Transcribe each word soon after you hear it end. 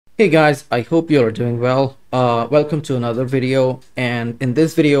Hey guys, I hope you're doing well. Welcome to another video, and in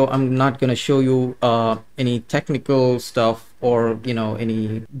this video I'm not going to show you any technical stuff or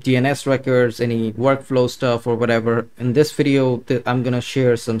any DNS records, any workflow stuff or whatever. In this video I'm going to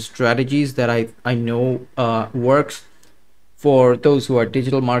share some strategies that I know works for those who are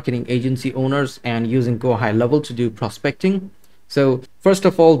digital marketing agency owners and using GoHighLevel to do prospecting. So first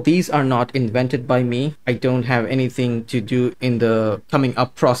of all, these are not invented by me. I don't have anything to do in the coming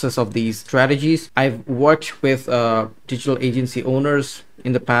up process of these strategies. I've worked with digital agency owners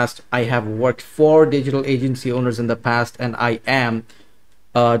in the past. I have worked for digital agency owners in the past, and I am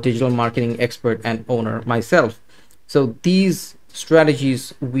a digital marketing expert and owner myself. So these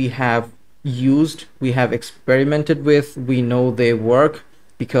strategies we have used, we have experimented with, we know they work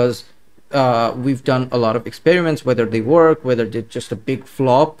because we've done a lot of experiments, whether they work, whether they're just a big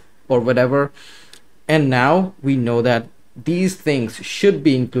flop or whatever. And now we know that these things should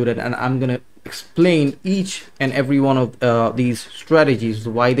be included, and I'm going to explain each and every one of these strategies,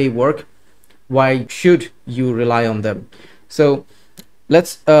 why they work, why should you rely on them. So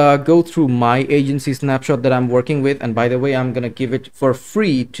let's go through my agency snapshot that I'm working with. And by the way, I'm going to give it for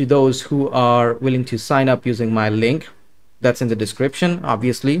free to those who are willing to sign up using my link. That's in the description,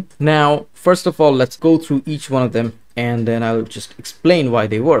 obviously. Now, first of all, let's go through each one of them, and then I'll just explain why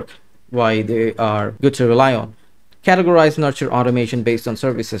they work, why they are good to rely on. Categorize, nurture automation based on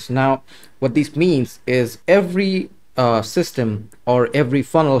services. Now, what this means is every system or every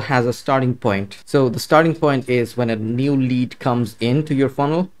funnel has a starting point. So the starting point is when a new lead comes into your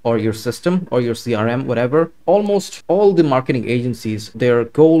funnel or your system or your CRM, whatever. Almost all the marketing agencies, their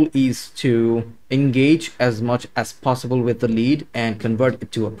goal is to engage as much as possible with the lead and convert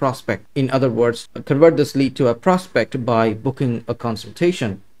it to a prospect. In other words, convert this lead to a prospect by booking a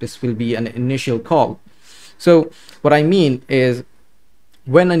consultation. This will be an initial call. So what I mean is,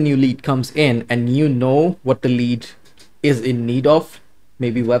 when a new lead comes in and you know what the lead is in need of,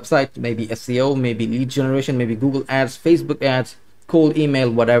 maybe website, maybe SEO, maybe lead generation, maybe Google ads, Facebook ads, cold email,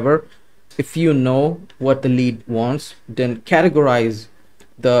 whatever. If you know what the lead wants, then categorize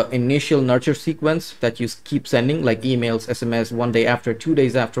the initial nurture sequence that you keep sending, like emails, SMS, 1 day after, 2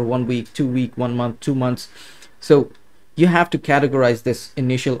 days after, 1 week, 2 week, 1 month, 2 months. So you have to categorize this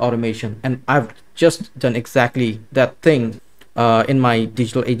initial automation, and I've just done exactly that thing in my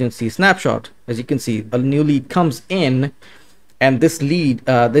digital agency snapshot. As you can see, a new lead comes in, and this lead,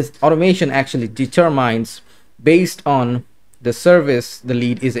 this automation actually determines, based on the service the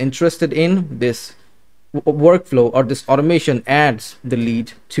lead is interested in, this workflow or this automation adds the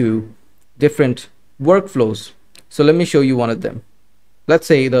lead to different workflows. So let me show you one of them. Let's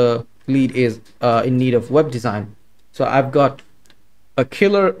say the lead is in need of web design. So I've got a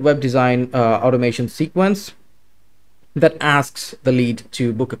killer web design automation sequence that asks the lead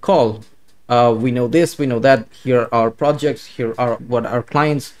to book a call. We know this, we know that. Here are our projects, here are what our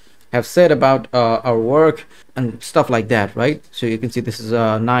clients have said about our work and stuff like that, right? So you can see this is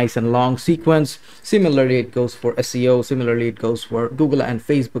a nice and long sequence. Similarly, it goes for SEO. Similarly, it goes for Google and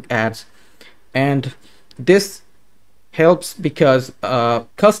Facebook ads. And this helps because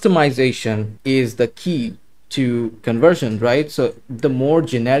customization is the key to conversion, right? So the more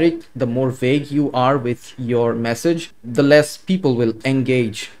generic, the more vague you are with your message, the less people will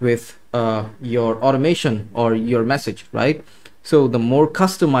engage with your automation or your message, right? So the more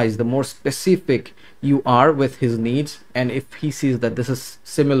customized, the more specific you are with his needs, and if he sees that this is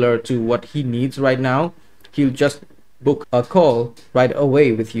similar to what he needs right now, he'll just book a call right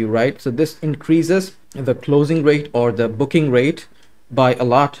away with you, right? So this increases the closing rate or the booking rate by a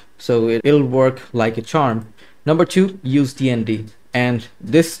lot, so it'll work like a charm. Number 2, use DND, and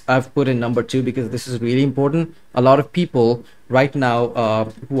this I've put in number 2 because this is really important. A lot of people right now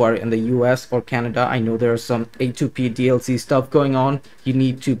who are in the US or Canada, I know there are some A2P DLC stuff going on. You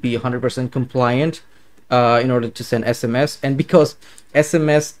need to be 100% compliant in order to send SMS, and because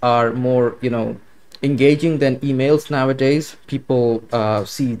SMS are more engaging than emails nowadays, people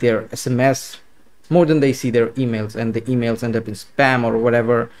see their SMS more than they see their emails, and the emails end up in spam or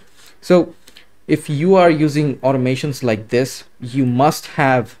whatever. So if you are using automations like this, you must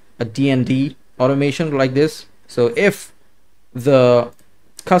have a DND automation like this. So if the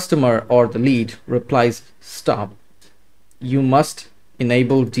customer or the lead replies stop, you must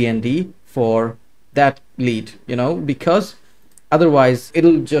enable DND for that lead, because otherwise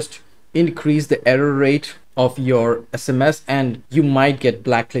it'll just increase the error rate of your SMS and you might get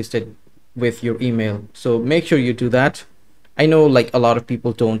blacklisted with your email. So make sure you do that. I know like a lot of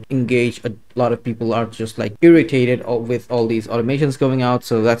people don't engage. A lot of people are just like irritated with all these automations going out.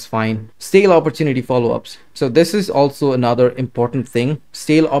 So that's fine. Stale opportunity follow-ups. So this is also another important thing.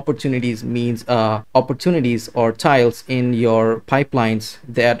 Stale opportunities means opportunities or tiles in your pipelines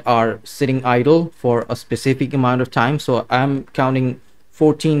that are sitting idle for a specific amount of time. So I'm counting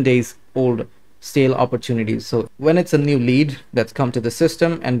 14 days old stale opportunities. So when it's a new lead that's come to the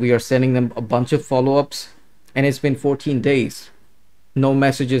system and we are sending them a bunch of follow-ups, and it's been 14 days, no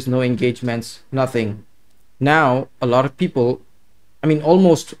messages, no engagements, nothing. Now a lot of people, I mean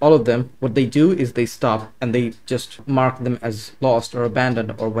almost all of them, what they do is they stop and they just mark them as lost or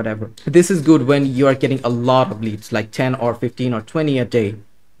abandoned or whatever. This is good when you are getting a lot of leads, like 10 or 15 or 20 a day.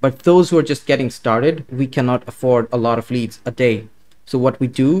 But those who are just getting started, we cannot afford a lot of leads a day. So what we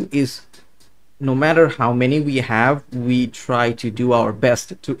do is, no matter how many we have, we try to do our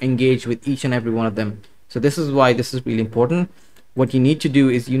best to engage with each and every one of them. So this is why this is really important. What you need to do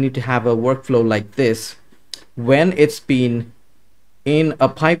is you need to have a workflow like this. When it's been in a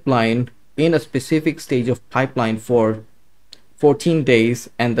pipeline, in a specific stage of pipeline for 14 days,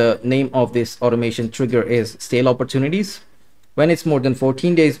 and the name of this automation trigger is stale opportunities. When it's more than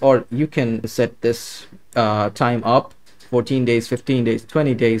 14 days, or you can set this time up 14 days, 15 days,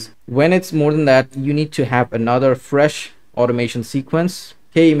 20 days. When it's more than that, you need to have another fresh automation sequence.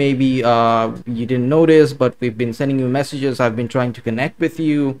 Hey, maybe you didn't notice, but we've been sending you messages. I've been trying to connect with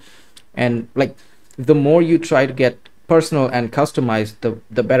you. And like, the more you try to get personal and customized,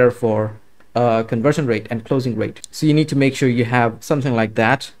 the better for conversion rate and closing rate. So you need to make sure you have something like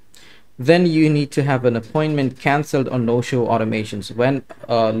that. Then you need to have an appointment canceled or no-show automations. When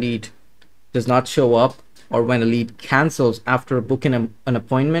a lead does not show up, or when a lead cancels after booking an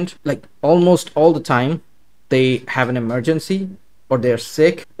appointment, like almost all the time, they have an emergency, or they're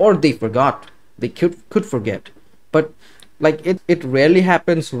sick, or they forgot. They could forget. But like it rarely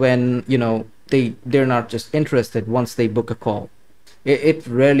happens when, you know, they're not just interested once they book a call. It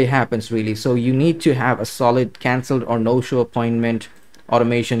rarely happens really. So you need to have a solid canceled or no-show appointment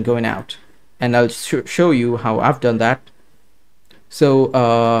automation going out. And I'll show you how I've done that.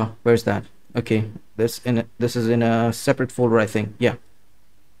 So where's that? Okay, this is in a separate folder, I think. Yeah.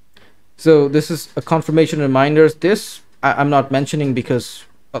 So this is a confirmation reminders. This I'm not mentioning because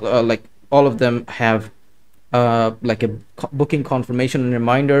like all of them have like a booking confirmation and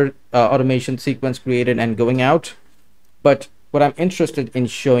reminder automation sequence created and going out. But what I'm interested in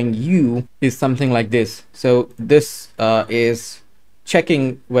showing you is something like this. So this is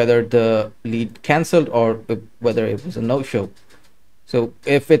checking whether the lead canceled or whether it was a no-show. So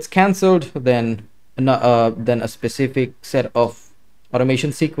if it's canceled, then a specific set of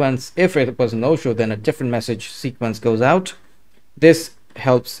automation sequence. If it was a no-show, then a different message sequence goes out. This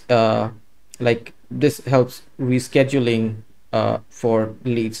helps rescheduling for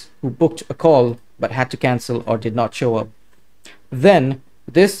leads who booked a call but had to cancel or did not show up. Then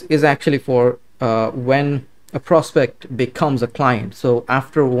this is actually for when a prospect becomes a client. So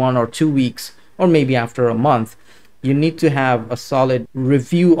after 1 or 2 weeks, or maybe after a month, you need to have a solid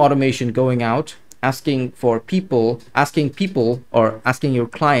review automation going out, asking people or asking your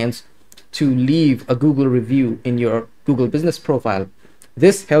clients to leave a Google review in your Google business profile.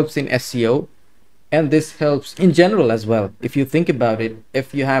 This helps in SEO, and this helps in general as well. If you think about it,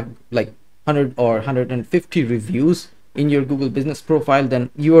 if you have like 100 or 150 reviews in your Google business profile, then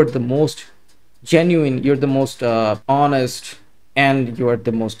you are the most genuine, you're the most honest, and you're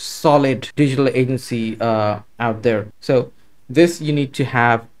the most solid digital agency out there. So this you need to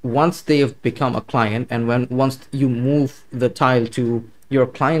have once they have become a client, and once you move the tile to your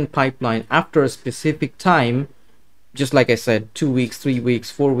client pipeline after a specific time, just like I said, 2 weeks, 3 weeks,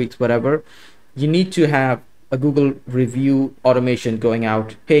 4 weeks, whatever, you need to have a Google review automation going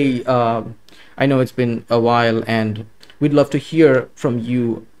out. Hey, I know it's been a while and we'd love to hear from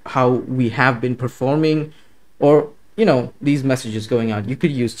you how we have been performing, or you know, these messages going out. You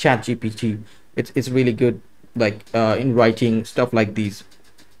could use ChatGPT. It's really good, like in writing stuff like these,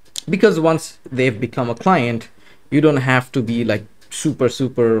 because once they've become a client, you don't have to be like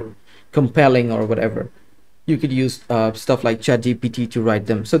super compelling or whatever. You could use stuff like ChatGPT to write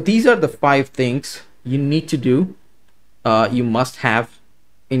them. So these are the 5 things you need to do, you must have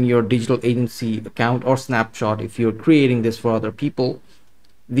in your digital agency account or Snapshot if you're creating this for other people.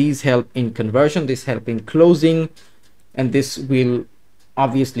 These help in conversion, this help in closing, and this will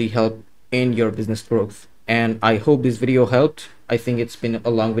obviously help in your business growth. And I hope this video helped. I think it's been a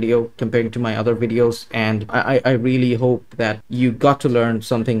long video compared to my other videos, and I really hope that you got to learn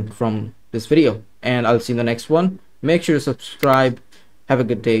something from this video, and I'll see you in the next one. Make sure to subscribe. Have a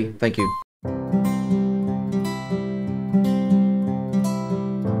good day. Thank you.